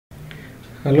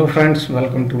Hello friends,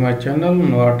 welcome to my channel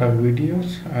NUAA-TECH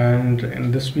videos, and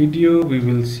in this video we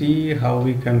will see how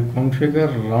we can configure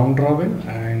round robin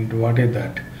and what is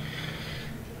that.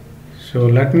 So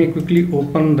let me quickly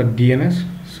open the DNS.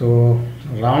 So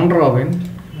round robin,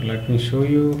 let me show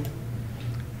you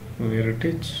where it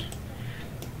is.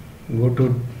 Go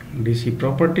to DC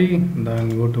property,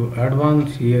 then go to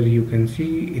advanced. Here you can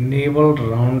see enable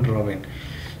round robin.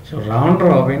 So round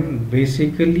robin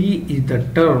basically is the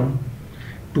term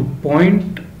to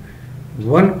point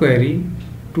one query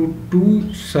to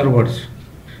two servers,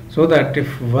 so that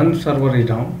if one server is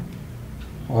down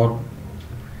or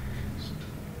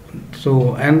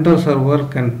so another server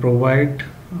can provide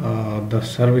the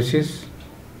services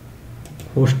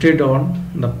hosted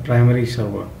on the primary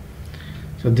server.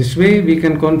 So this way we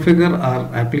can configure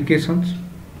our applications.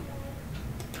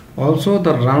 Also,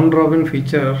 the round robin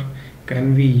feature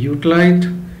can be utilized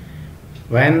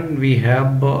when we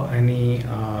have any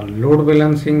load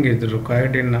balancing is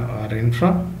required in our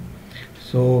infra.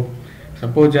 So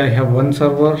suppose I have one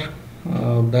server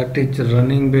that is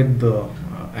running with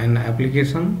an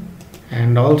application,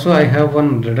 and also I have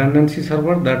one redundancy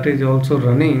server that is also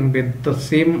running with the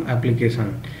same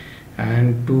application,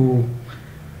 and to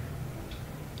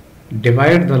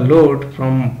divide the load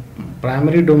from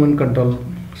primary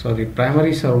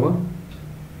server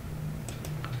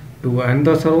to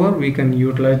another server, we can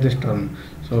utilize this term.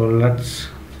 So let's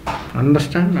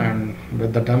understand and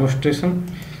with the demonstration.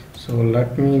 So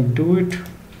let me do it.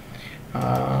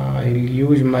 I'll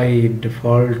use my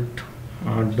default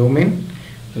domain.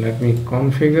 Let me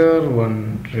configure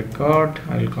one record.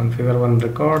 I'll configure one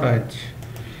record as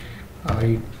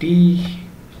IT.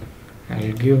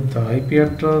 I'll give the IP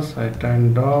address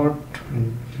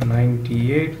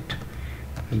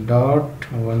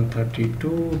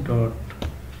 .98.132.1.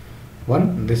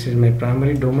 This is my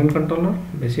primary domain controller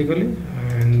basically,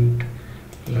 and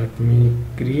let me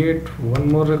create one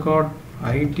more record,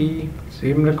 IT,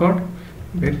 same record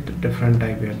with different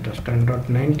IP address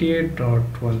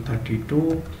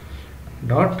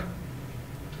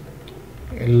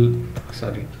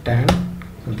 10.98.132.10.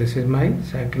 So this is my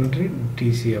secondary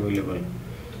DC available.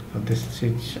 So this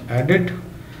is added.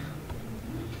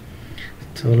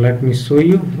 So let me show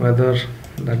you whether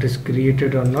that is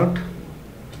created or not.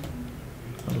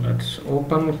 So let's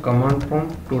open command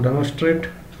prompt to demonstrate.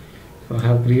 So I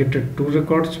have created two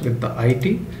records with the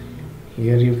IT.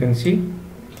 Here you can see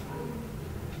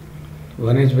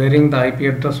one is wearing the IP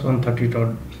address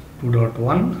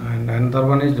 132.1 and another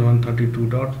one is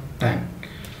 132.10.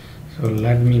 So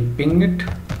let me ping it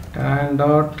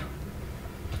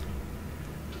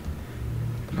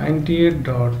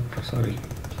 10.98.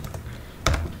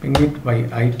 Ping it by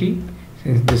IT,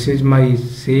 since this is my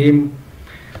same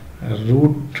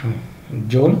root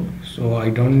zone, so I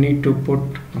don't need to put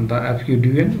the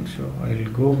FUDN. So I'll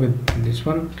go with this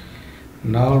one.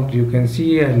 Now you can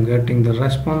see I'm getting the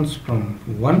response from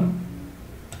 1,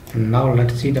 and now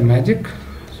let's see the magic.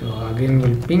 So again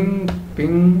we'll ping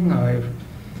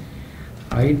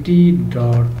it.id.com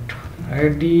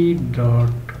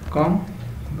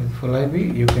with full IP.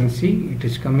 You can see it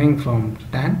is coming from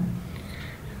 10.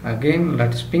 Again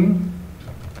let's ping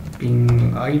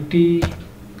IT.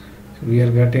 We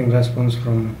are getting response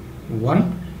from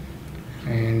 1,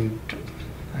 and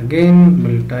again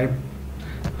we'll type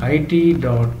it.id.com.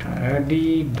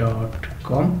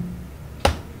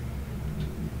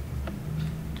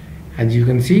 As you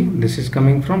can see, this is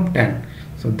coming from 10.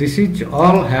 So this is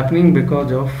all happening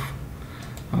because of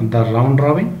the round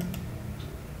robin.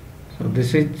 So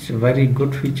this is very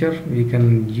good feature, we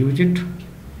can use it.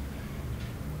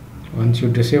 Once you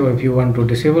disable, if you want to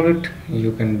disable it,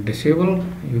 you can disable.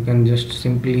 You can just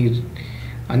simply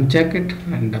uncheck it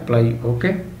and apply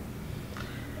OK.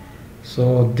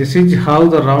 So this is how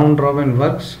the round robin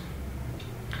works,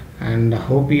 and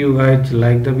hope you guys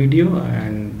like the video,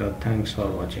 and thanks for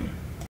watching.